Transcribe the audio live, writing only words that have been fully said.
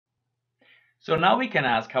So now we can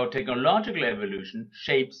ask how technological evolution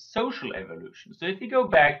shapes social evolution. So if we go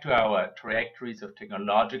back to our trajectories of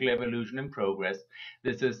technological evolution and progress,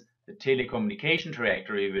 this is the telecommunication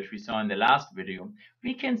trajectory, which we saw in the last video.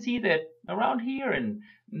 We can see that around here in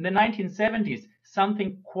the 1970s,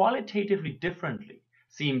 something qualitatively differently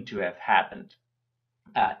seemed to have happened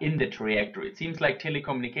in the trajectory. It seems like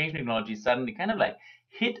telecommunication technology suddenly kind of like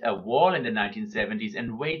hit a wall in the 1970s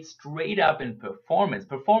and went straight up in performance.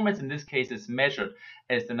 Performance in this case is measured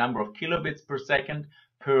as the number of kilobits per second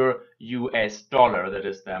per US dollar. That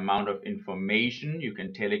is the amount of information you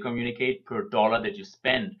can telecommunicate per dollar that you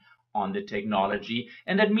spend on the technology.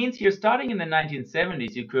 And that means here, starting in the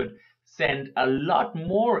 1970s, you could send a lot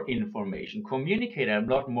more information, communicate a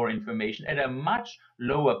lot more information at a much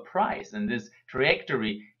lower price. And this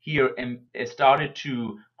trajectory here started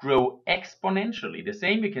to grow exponentially. The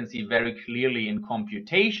same you can see very clearly in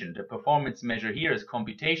computation. The performance measure here is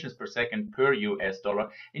computations per second per US dollar.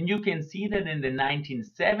 And you can see that in the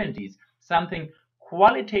 1970s, something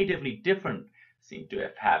qualitatively different seemed to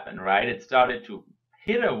have happened, right? It started to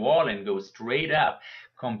hit a wall and go straight up.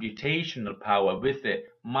 Computational power with the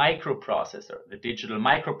microprocessor, the digital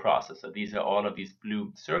microprocessor, these are all of these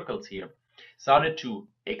blue circles here, started to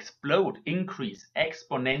explode, increase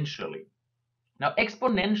exponentially. Now,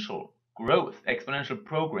 exponential growth, exponential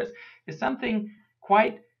progress is something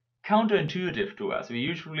quite counterintuitive to us. We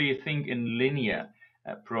usually think in linear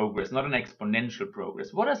progress, not an exponential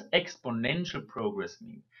progress. What does exponential progress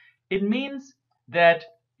mean? It means that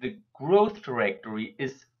the growth trajectory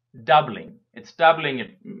is doubling. It's doubling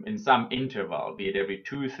it in some interval, be it every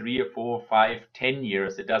 2, 3, or 4, 5, 10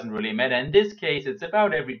 years. It doesn't really matter. In this case, it's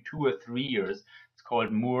about every 2 or 3 years. It's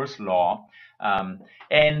called Moore's law.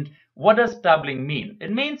 And what does doubling mean?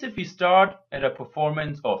 It means if we start at a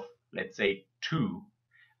performance of, let's say, 2,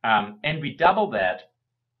 and we double that,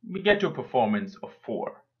 we get to a performance of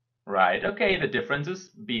 4, right? Okay, the difference is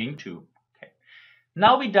being 2. Okay.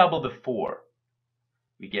 Now we double the 4.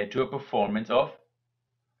 We get to a performance of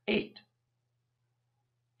 8.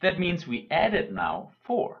 That means we added now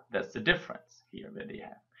 4. That's the difference here that we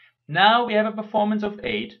have. Now we have a performance of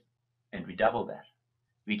 8, and we double that.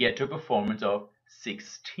 We get to a performance of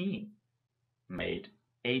 16. Made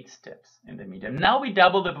 8 steps in the meantime. Now we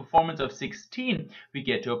double the performance of 16. We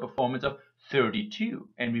get to a performance of 32,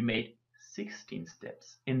 and we made 16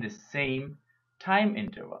 steps in the same time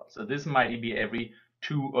interval. So this might be every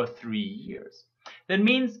 2 or 3 years. That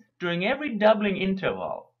means during every doubling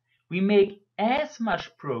interval, we make as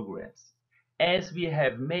much progress as we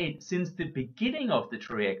have made since the beginning of the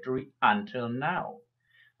trajectory until now,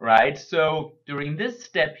 right? So during this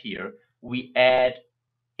step here, we add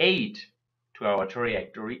 8 to our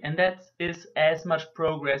trajectory, and that is as much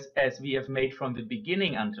progress as we have made from the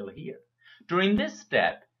beginning until here. During this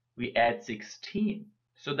step, we add 16.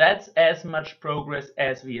 So that's as much progress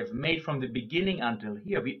as we have made from the beginning until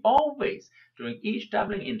here. We always, during each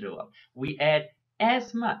doubling interval, we add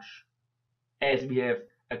as much as we have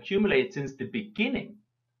accumulated since the beginning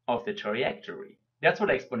of the trajectory. That's what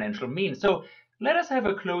exponential means. So let us have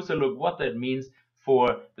a closer look what that means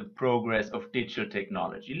for the progress of digital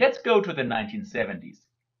technology. Let's go to the 1970s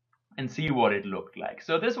and see what it looked like.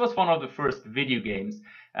 So this was one of the first video games.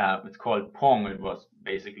 It's called Pong. It was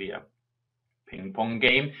basically a ping pong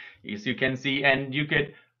game, as you can see, and you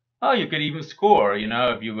could even score,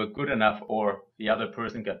 if you were good enough or the other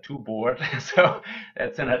person got too bored. So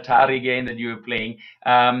that's an Atari game that you were playing.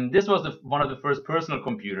 This was one of the first personal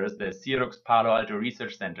computers, the Xerox Palo Alto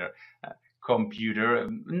Research Center computer.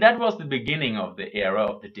 And that was the beginning of the era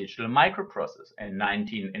of the digital microprocessor in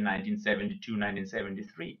 1972,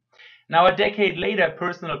 1973. Now, a decade later,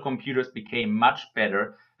 personal computers became much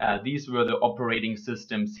better. These were the operating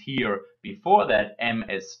systems here. Before that,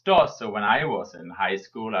 MS-DOS. So when I was in high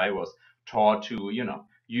school, I was taught to,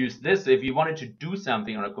 use this. If you wanted to do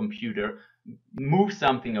something on a computer, move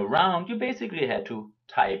something around, you basically had to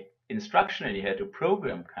type instruction and you had to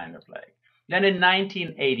program, kind of like. Then in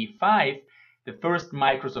 1985, the first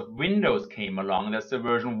Microsoft Windows came along. That's the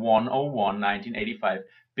version 101, 1985.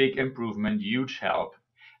 Big improvement, huge help.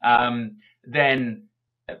 Then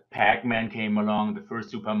Pac-Man came along, the first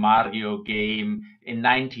Super Mario game. In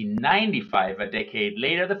 1995, a decade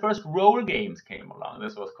later, the first role games came along.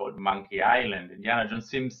 This was called Monkey Island. Indiana Jones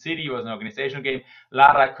SimCity was an organizational game.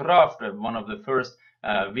 Lara Croft, one of the first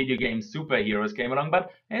video game superheroes, came along.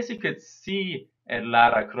 But as you could see at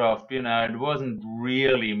Lara Croft, it wasn't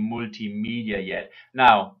really multimedia yet.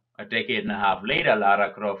 Now, a decade and a half later,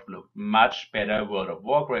 Lara Croft looked much better. World of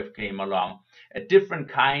Warcraft came along. A different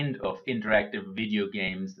kind of interactive video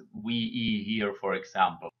games, Wii here, for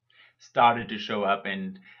example. started to show up.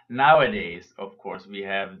 And nowadays, of course, we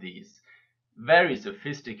have these very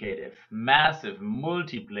sophisticated, massive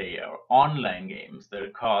multiplayer online games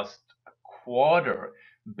that cost $250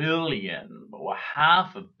 million or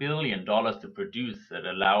 $500 million to produce, that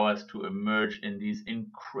allow us to emerge in these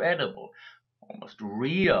incredible, almost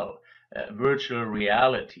real virtual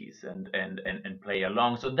realities and play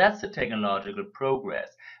along. So that's the technological progress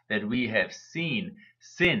that we have seen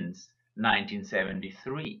since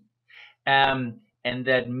 1973. And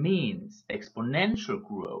that means exponential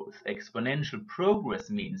growth, exponential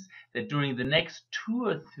progress means that during the next 2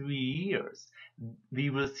 or 3 years, we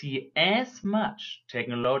will see as much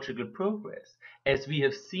technological progress as we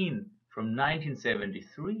have seen from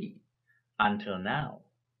 1973 until now.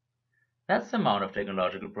 That's the amount of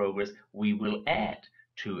technological progress we will add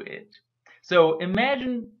to it. So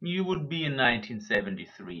imagine you would be in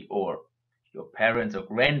 1973, or your parents or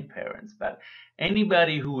grandparents, but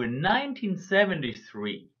anybody who in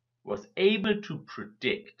 1973 was able to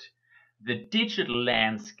predict the digital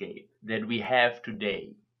landscape that we have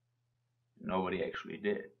today. Nobody actually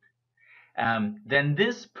did. Then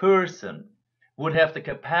this person would have the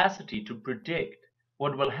capacity to predict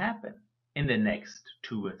what will happen in the next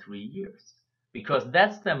 2 or 3 years, because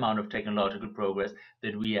that's the amount of technological progress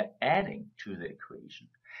that we are adding to the equation.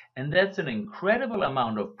 And that's an incredible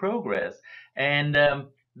amount of progress. And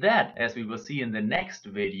that, as we will see in the next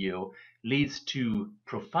video, leads to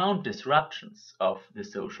profound disruptions of the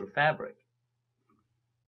social fabric.